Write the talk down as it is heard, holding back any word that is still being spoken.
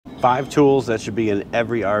5 tools that should be in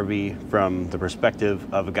every RV from the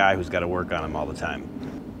perspective of a guy who's got to work on them all the time.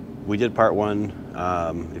 We did part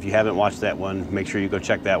 1. If you haven't watched that one, make sure you go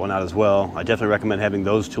check that one out as well. I definitely recommend having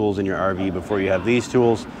those tools in your RV before you have these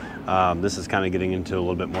tools. This is kind of getting into a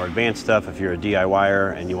little bit more advanced stuff if you're a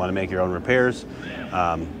DIYer and you want to make your own repairs.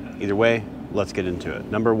 Either way, let's get into it.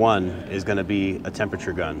 Number 1 is going to be a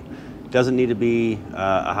temperature gun. Doesn't need to be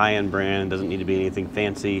a high-end brand, doesn't need to be anything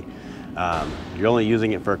fancy. You're only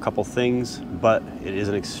using it for a couple things, but it is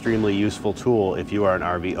an extremely useful tool if you are an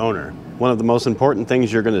RV owner. One of the most important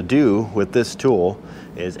things you're going to do with this tool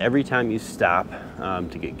is every time you stop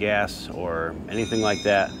to get gas or anything like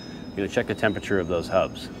that, you're going to check the temperature of those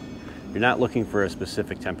hubs. You're not looking for a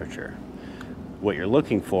specific temperature. What you're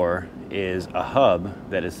looking for is a hub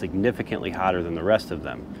that is significantly hotter than the rest of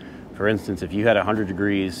them. For instance, if you had 100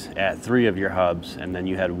 degrees at 3 of your hubs and then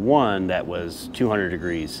you had one that was 200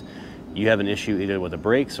 degrees, you have an issue either with the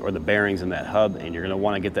brakes or the bearings in that hub, and you're going to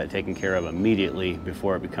want to get that taken care of immediately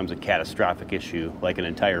before it becomes a catastrophic issue like an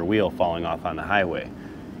entire wheel falling off on the highway.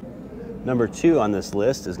 Number 2 on this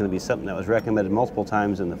list is going to be something that was recommended multiple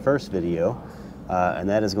times in the first video, and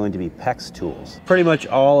that is going to be PEX tools. Pretty much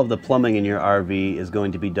all of the plumbing in your RV is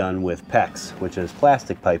going to be done with PEX, which is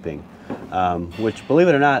plastic piping, which, believe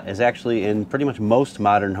it or not, is actually in pretty much most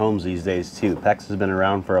modern homes these days too. PEX has been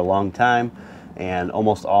around for a long time, and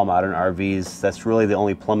almost all modern RVs, that's really the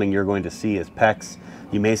only plumbing you're going to see is PEX.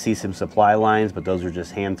 You may see some supply lines, but those are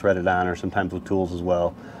just hand threaded on, or sometimes with tools as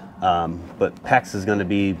well. But PEX is going to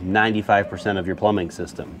be 95% of your plumbing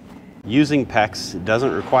system. Using PEX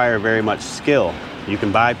doesn't require very much skill. You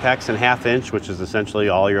can buy PEX in 1/2 inch, which is essentially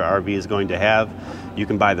all your RV is going to have. You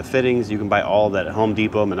can buy the fittings, you can buy all of that at Home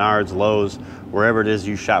Depot, Menards, Lowe's, wherever it is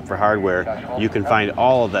you shop for hardware. You can find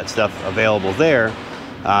all of that stuff available there.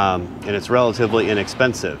 And it's relatively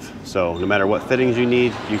inexpensive. So no matter what fittings you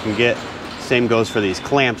need, you can get. Same goes for these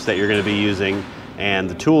clamps that you're going to be using and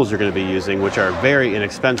the tools you're going to be using, which are very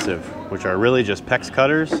inexpensive, which are really just PEX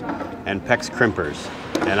cutters and PEX crimpers.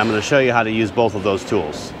 And I'm going to show you how to use both of those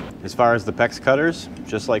tools. As far as the PEX cutters,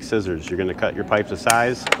 just like scissors, you're going to cut your pipe to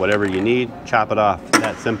size, whatever you need, chop it off.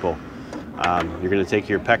 That simple. You're going to take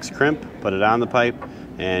your PEX crimp, put it on the pipe,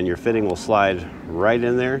 and your fitting will slide right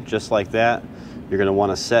in there, just like that. You're going to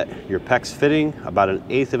want to set your PEX fitting about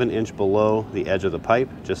 1/8 of an inch below the edge of the pipe,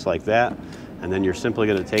 just like that. And then you're simply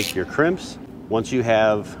going to take your crimps. Once you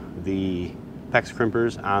have the PEX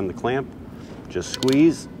crimpers on the clamp, just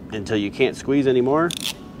squeeze until you can't squeeze anymore,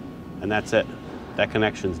 and that's it. That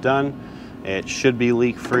connection's done. It should be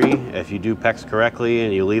leak-free. If you do PEX correctly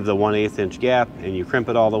and you leave the 1/8 inch gap and you crimp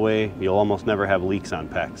it all the way, you'll almost never have leaks on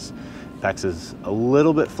PEX. PEX is a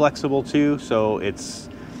little bit flexible too, so it's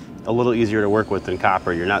a little easier to work with than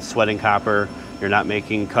copper. You're not sweating copper, you're not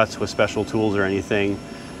making cuts with special tools or anything.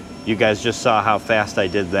 You guys just saw how fast I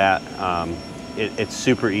did that. It's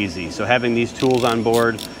super easy. So having these tools on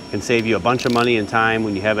board can save you a bunch of money and time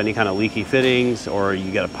when you have any kind of leaky fittings, or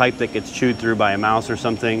you got a pipe that gets chewed through by a mouse or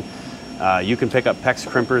something. You can pick up PEX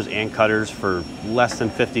crimpers and cutters for less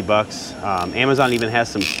than 50 bucks. Amazon even has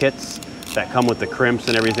some kits that come with the crimps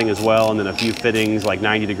and everything as well, and then a few fittings like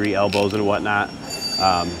 90-degree elbows and whatnot.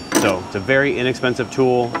 So it's a very inexpensive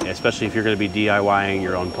tool, especially if you're going to be DIYing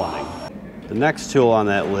your own plumbing. The next tool on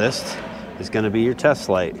that list is going to be your test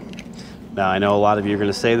light. Now, I know a lot of you are going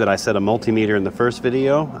to say that I said a multimeter in the first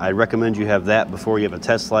video. I recommend you have that before you have a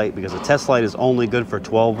test light, because a test light is only good for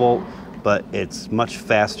 12 volt, but it's much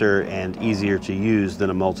faster and easier to use than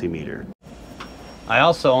a multimeter. I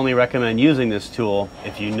also only recommend using this tool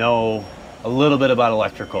if you know a little bit about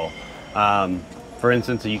electrical. For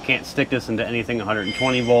instance, if you can't stick this into anything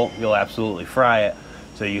 120 volt, you'll absolutely fry it.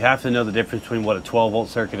 So you have to know the difference between what a 12 volt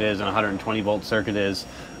circuit is and a 120 volt circuit is.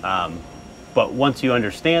 But once you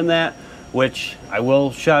understand that, which I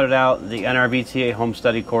will shout it out, the NRVTA home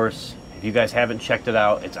study course, if you guys haven't checked it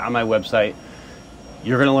out, it's on my website.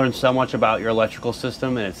 You're going to learn so much about your electrical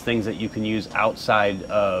system, and it's things that you can use outside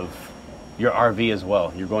of your RV as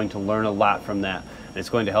well. You're going to learn a lot from that. And it's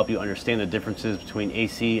going to help you understand the differences between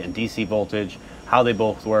AC and DC voltage, how they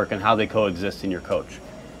both work, and how they coexist in your coach.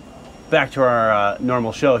 Back to our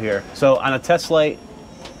normal show here. So on a test light,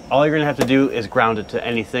 all you're going to have to do is ground it to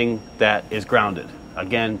anything that is grounded.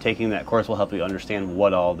 Again, taking that course will help you understand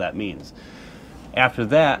what all that means. After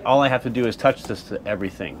that, all I have to do is touch this to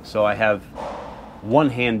everything. So I have one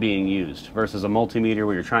hand being used versus a multimeter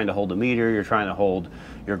where you're trying to hold a meter, you're trying to hold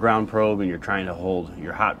your ground probe, and you're trying to hold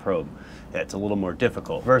your hot probe. It's a little more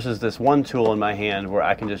difficult versus this one tool in my hand where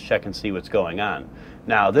I can just check and see what's going on.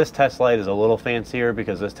 Now, this test light is a little fancier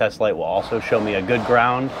because this test light will also show me a good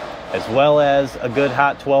ground as well as a good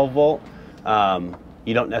hot 12 volt.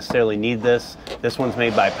 you don't necessarily need this. This one's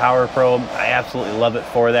made by Power Probe. I absolutely love it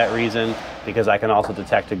for that reason, because I can also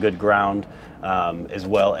detect a good ground as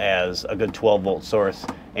well as a good 12-volt source.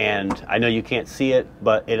 And I know you can't see it,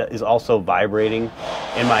 but it is also vibrating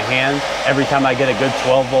in my hand. Every time I get a good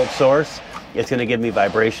 12-volt source, it's going to give me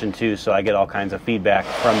vibration too, so I get all kinds of feedback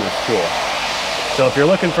from this tool. So if you're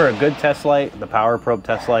looking for a good test light, the Power Probe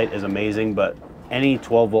test light is amazing, but any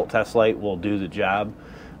 12-volt test light will do the job.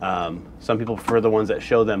 Some people prefer the ones that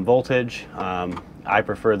show them voltage. I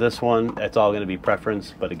prefer this one. It's all going to be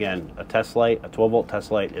preference, but again, a test light, a 12-volt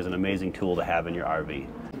test light is an amazing tool to have in your RV.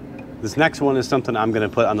 This next one is something I'm going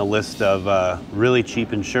to put on the list of really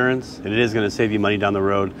cheap insurance, and it is going to save you money down the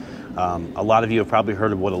road. A lot of you have probably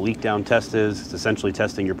heard of what a leak down test is. It's essentially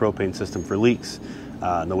testing your propane system for leaks.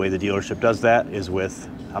 And the way the dealership does that is with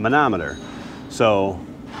a manometer. So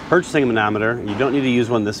purchasing a manometer, you don't need to use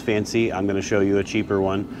one this fancy. I'm going to show you a cheaper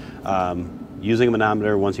one. Using a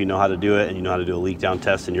manometer, once you know how to do it and you know how to do a leak down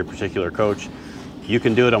test in your particular coach, you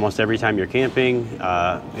can do it almost every time you're camping.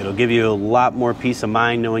 It'll give you a lot more peace of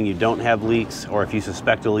mind knowing you don't have leaks, or if you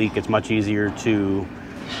suspect a leak, it's much easier to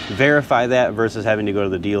verify that versus having to go to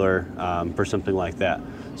the dealer for something like that.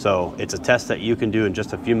 So it's a test that you can do in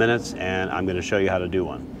just a few minutes, and I'm going to show you how to do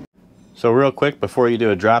one. So real quick, before you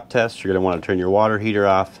do a drop test, you're going to want to turn your water heater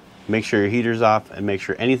off, make sure your heater's off, and make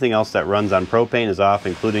sure anything else that runs on propane is off,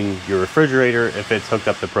 including your refrigerator if it's hooked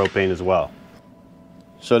up to propane as well.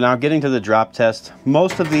 So now getting to the drop test,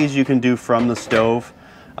 most of these you can do from the stove.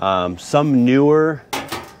 Some newer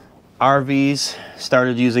RVs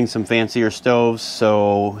started using some fancier stoves,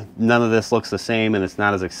 so none of this looks the same and it's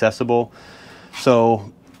not as accessible.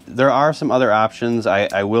 So there are some other options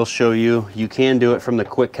I will show you. You can do it from the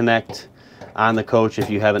Quick Connect on the coach if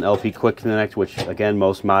you have an LP Quick Connect, which again,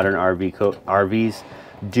 most modern RVs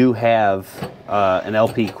do have an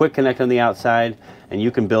LP Quick Connect on the outside, and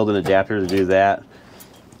you can build an adapter to do that.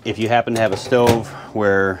 If you happen to have a stove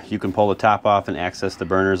where you can pull the top off and access the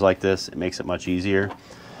burners like this, it makes it much easier.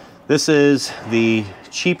 This is the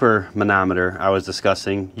cheaper manometer I was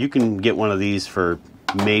discussing. You can get one of these for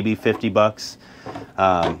maybe 50 bucks.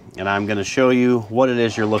 And I'm going to show you what it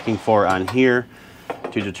is you're looking for on here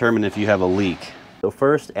to determine if you have a leak. So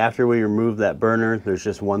first, after we remove that burner, there's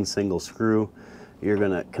just one single screw. You're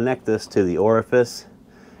going to connect this to the orifice,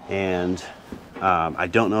 and I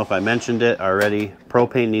don't know if I mentioned it already,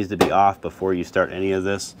 propane needs to be off before you start any of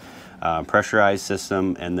this. Pressurized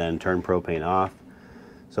system, and then turn propane off.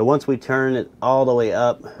 So once we turn it all the way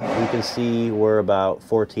up, we can see we're about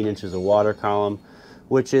 14 inches of water column,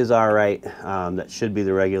 which is all right. That should be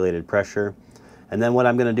the regulated pressure. And then what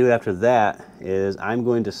I'm going to do after that is I'm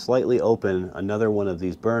going to slightly open another one of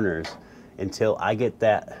these burners until I get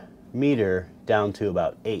that meter down to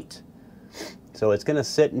about 8. So it's going to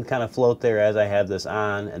sit and kind of float there as I have this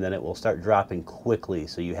on, and then it will start dropping quickly.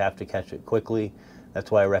 So you have to catch it quickly.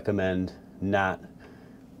 That's why I recommend not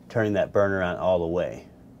turning that burner on all the way.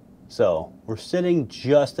 So we're sitting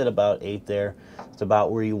just at about 8 there. It's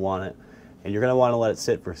about where you want it. And you're going to want to let it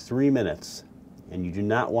sit for 3 minutes. And you do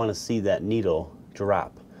not want to see that needle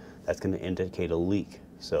drop. That's going to indicate a leak.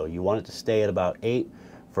 So you want it to stay at about 8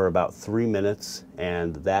 for about 3 minutes,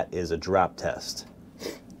 and that is a drop test.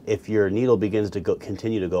 If your needle begins to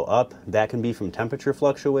continue to go up, that can be from temperature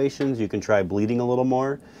fluctuations. You can try bleeding a little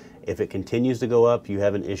more. If it continues to go up, you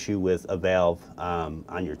have an issue with a valve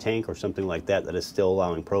on your tank or something like that that is still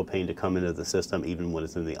allowing propane to come into the system even when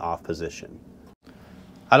it's in the off position.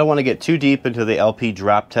 I don't want to get too deep into the LP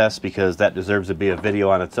drop test because that deserves to be a video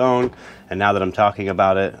on its own. And now that I'm talking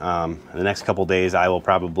about it, in the next couple days I will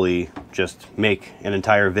probably just make an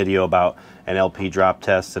entire video about an LP drop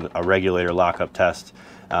test, and a regulator lockup test,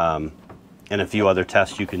 and a few other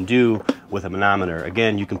tests you can do with a manometer.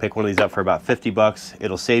 Again, you can pick one of these up for about 50 bucks.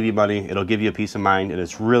 It'll save you money, it'll give you a peace of mind, and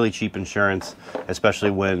it's really cheap insurance,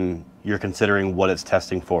 especially when you're considering what it's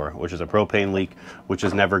testing for, which is a propane leak, which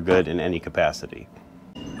is never good in any capacity.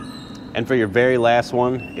 And for your very last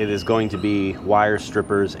one, it is going to be wire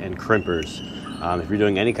strippers and crimpers. If you're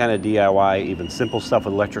doing any kind of DIY, even simple stuff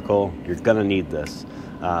with electrical, you're gonna need this.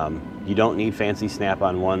 You don't need fancy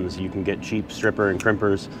Snap-on ones. You can get cheap stripper and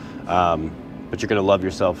crimpers, but you're gonna love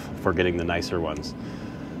yourself for getting the nicer ones.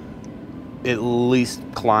 At least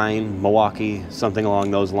Klein, Milwaukee, something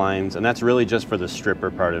along those lines, and that's really just for the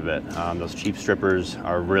stripper part of it. Those cheap strippers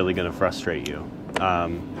are really gonna frustrate you.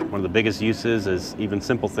 One of the biggest uses is even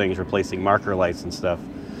simple things, replacing marker lights and stuff.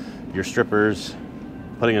 Your strippers,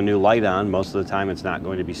 putting a new light on, most of the time it's not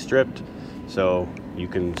going to be stripped, so you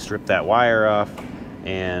can strip that wire off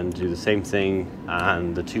and do the same thing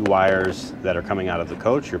on the 2 wires that are coming out of the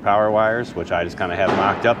coach, your power wires, which I just kind of have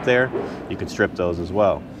mocked up there. You can strip those as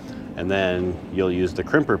well. And then you'll use the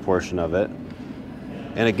crimper portion of it.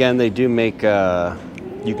 And again, they do make,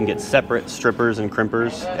 you can get separate strippers and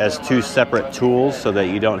crimpers as 2 separate tools so that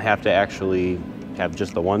you don't have to actually have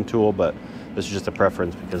just the one tool, but this is just a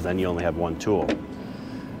preference because then you only have one tool.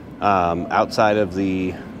 Outside of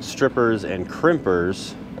the strippers and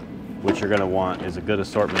crimpers, what you're going to want is a good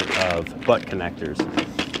assortment of butt connectors.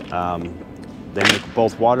 They make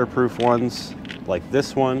both waterproof ones like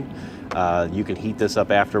this one. You can heat this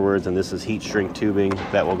up afterwards, and this is heat shrink tubing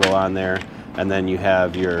that will go on there. And then you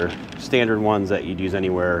have your standard ones that you'd use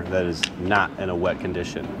anywhere that is not in a wet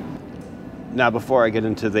condition. Now, before I get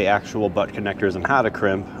into the actual butt connectors and how to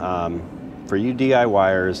crimp, for you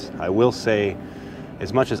DIYers, I will say,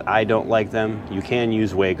 as much as I don't like them, you can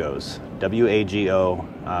use Wagos, W-A-G-O.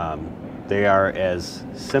 They are as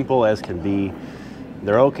simple as can be.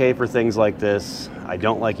 They're okay for things like this. I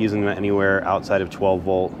don't like using them anywhere outside of 12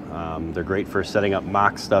 volt. They're great for setting up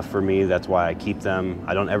mock stuff for me. That's why I keep them.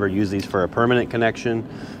 I don't ever use these for a permanent connection,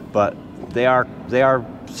 but they are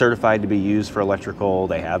certified to be used for electrical.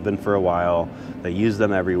 They have been for a while. They use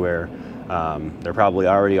them everywhere. They're probably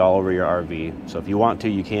already all over your RV. So if you want to,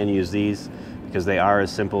 you can use these because they are as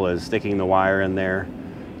simple as sticking the wire in there,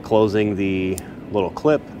 closing the little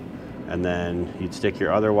clip, and then you'd stick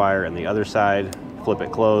your other wire in the other side, flip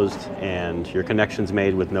it closed, and your connection's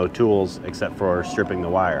made with no tools except for stripping the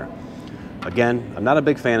wire. Again, I'm not a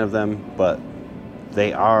big fan of them, but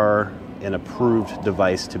they are an approved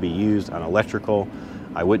device to be used on electrical.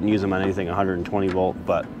 I wouldn't use them on anything 120 volt,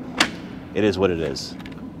 but it is what it is.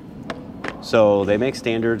 So they make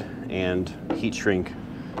standard and heat shrink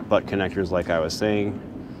butt connectors like I was saying.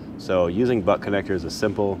 So using butt connectors is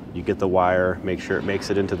simple. You get the wire, make sure it makes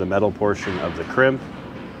it into the metal portion of the crimp,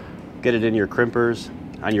 get it in your crimpers.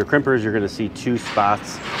 On your crimpers, you're gonna see 2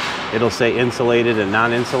 spots. It'll say insulated and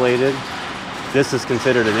non-insulated. This is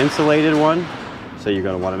considered an insulated one, so you're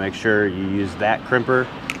gonna wanna make sure you use that crimper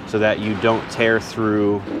so that you don't tear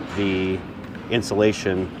through the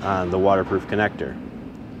insulation on the waterproof connector.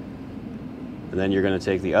 And then you're going to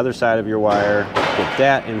take the other side of your wire, get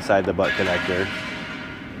that inside the butt connector,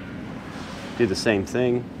 do the same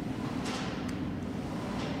thing,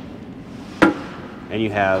 and you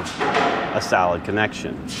have a solid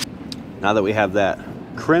connection. Now that we have that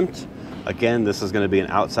crimped, again, this is going to be an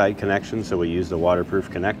outside connection, so we use the waterproof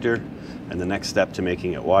connector. And the next step to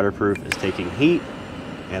making it waterproof is taking heat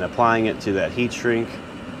and applying it to that heat shrink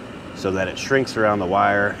so that it shrinks around the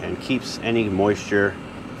wire and keeps any moisture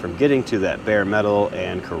from getting to that bare metal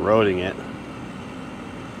and corroding it.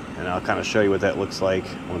 And I'll kind of show you what that looks like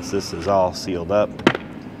once this is all sealed up.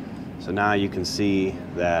 So now you can see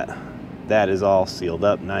that that is all sealed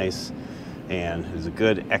up nice, and there's a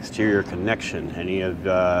good exterior connection. Any of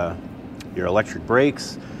your electric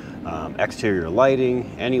brakes, exterior lighting,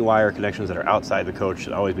 any wire connections that are outside the coach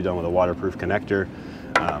should always be done with a waterproof connector.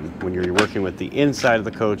 When you're working with the inside of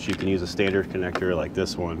the coach, you can use a standard connector like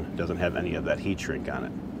this one. It doesn't have any of that heat shrink on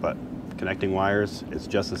it. But connecting wires is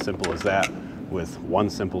just as simple as that with one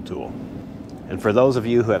simple tool. And for those of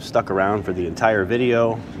you who have stuck around for the entire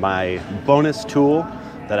video, my bonus tool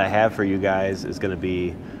that I have for you guys is going to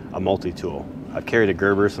be a multi-tool. I've carried a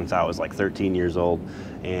Gerber since I was like 13 years old,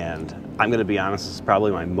 and I'm going to be honest, this is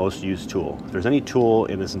probably my most used tool. If there's any tool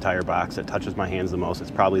in this entire box that touches my hands the most, it's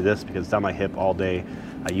probably this, because it's on my hip all day.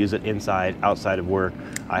 I use it inside, outside of work.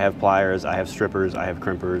 I have pliers, I have strippers, I have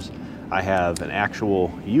crimpers. I have an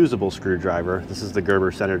actual usable screwdriver. This is the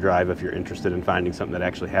Gerber center drive if you're interested in finding something that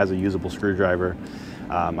actually has a usable screwdriver.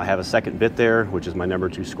 I have a second bit there, which is my number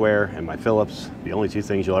 2 square, and my Phillips, the only 2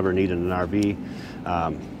 things you'll ever need in an RV.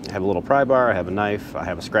 I have a little pry bar, I have a knife, I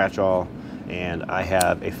have a scratch awl, and I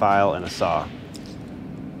have a file and a saw.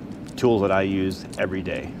 Tools that I use every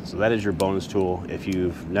day. So that is your bonus tool. If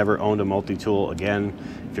you've never owned a multi-tool, again,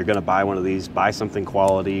 if you're gonna buy one of these, buy something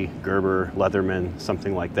quality, Gerber, Leatherman,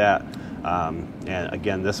 something like that. And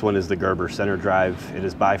again, this one is the Gerber center drive. It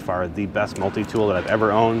is by far the best multi-tool that I've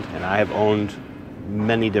ever owned, and I have owned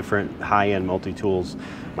many different high-end multi-tools.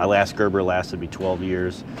 My last Gerber lasted me 12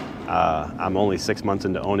 years. I'm only 6 months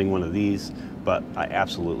into owning one of these, but I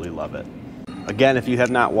absolutely love it. Again, if you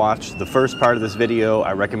have not watched the first part of this video,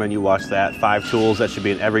 I recommend you watch that. 5 tools that should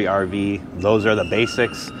be in every RV. Those are the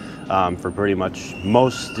basics for pretty much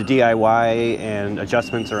most DIY and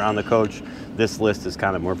adjustments around the coach. This list is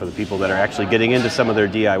kind of more for the people that are actually getting into some of their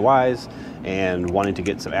DIYs and wanting to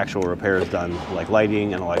get some actual repairs done, like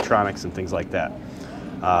lighting and electronics and things like that.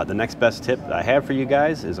 The next best tip that I have for you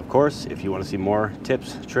guys is, of course, if you want to see more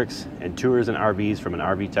tips, tricks, and tours and RVs from an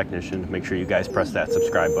RV technician, make sure you guys press that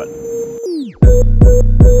subscribe button.